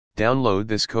Download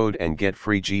this code and get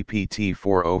free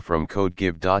GPT-4o from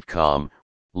codegive.com,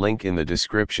 link in the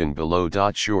description below.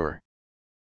 Sure.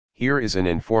 Here is an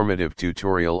informative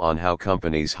tutorial on how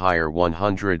companies hire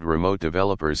 100 remote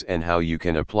developers and how you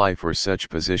can apply for such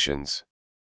positions.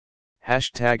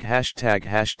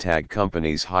 Hashtag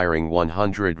companies hiring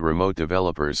 100 remote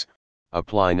developers,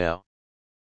 apply now.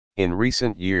 In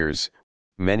recent years,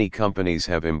 many companies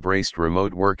have embraced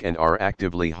remote work and are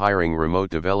actively hiring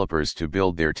remote developers to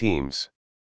build their teams.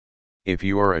 If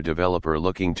you are a developer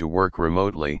looking to work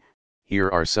remotely,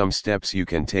 here are some steps you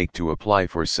can take to apply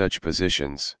for such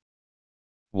positions.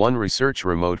 1. Research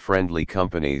remote-friendly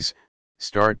companies.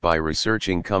 Start by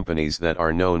researching companies that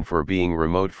are known for being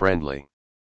remote-friendly.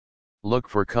 Look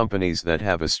for companies that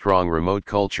have a strong remote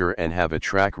culture and have a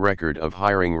track record of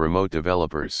hiring remote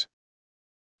developers.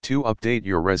 2. Update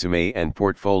your resume and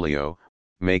portfolio.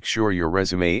 Make sure your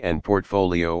resume and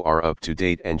portfolio are up to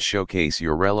date and showcase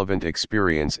your relevant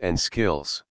experience and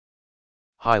skills.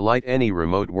 Highlight any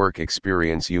remote work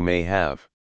experience you may have.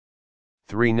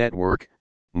 3. Network.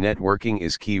 Networking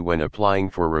is key when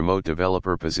applying for remote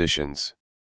developer positions.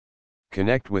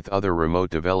 Connect with other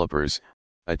remote developers,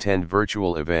 attend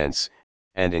virtual events,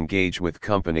 and engage with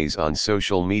companies on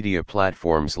social media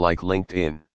platforms like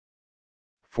LinkedIn.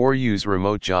 4. Use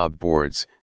remote job boards.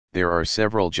 There are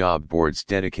several job boards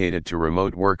dedicated to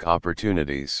remote work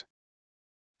opportunities.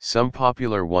 Some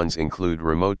popular ones include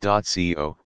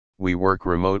remote.co, We Work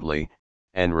Remotely,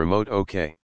 and Remote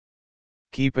OK.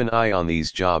 Keep an eye on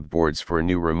these job boards for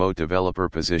new remote developer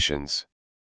positions.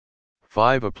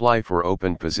 5. Apply for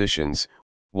open positions.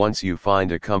 Once you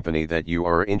find a company that you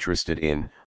are interested in,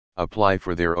 apply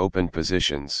for their open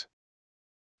positions.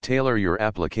 Tailor your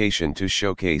application to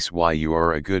showcase why you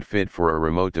are a good fit for a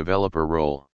remote developer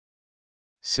role.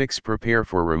 6. Prepare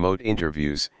for remote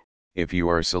interviews. If you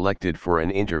are selected for an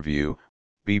interview,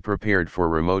 be prepared for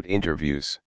remote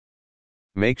interviews.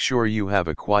 Make sure you have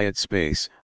a quiet space,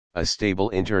 a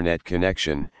stable internet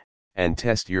connection, and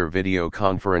test your video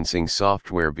conferencing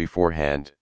software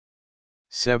beforehand.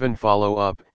 7. Follow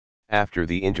up. After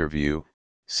the interview,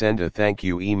 send a thank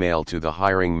you email to the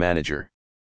hiring manager.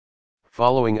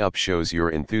 Following up shows your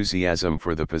enthusiasm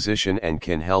for the position and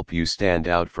can help you stand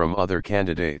out from other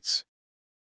candidates.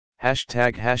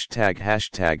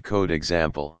 Hashtag code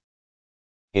example.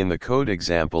 In the code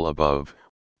example above,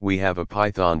 we have a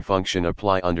Python function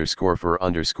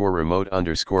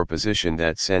apply_for_remote_ position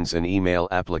that sends an email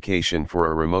application for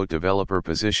a remote developer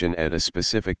position at a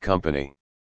specific company.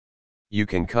 You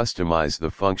can customize the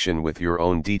function with your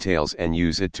own details and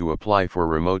use it to apply for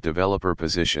remote developer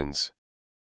positions.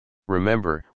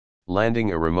 Remember,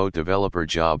 landing a remote developer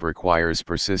job requires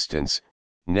persistence,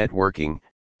 networking,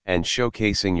 and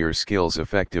showcasing your skills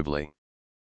effectively.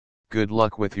 Good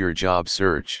luck with your job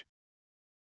search.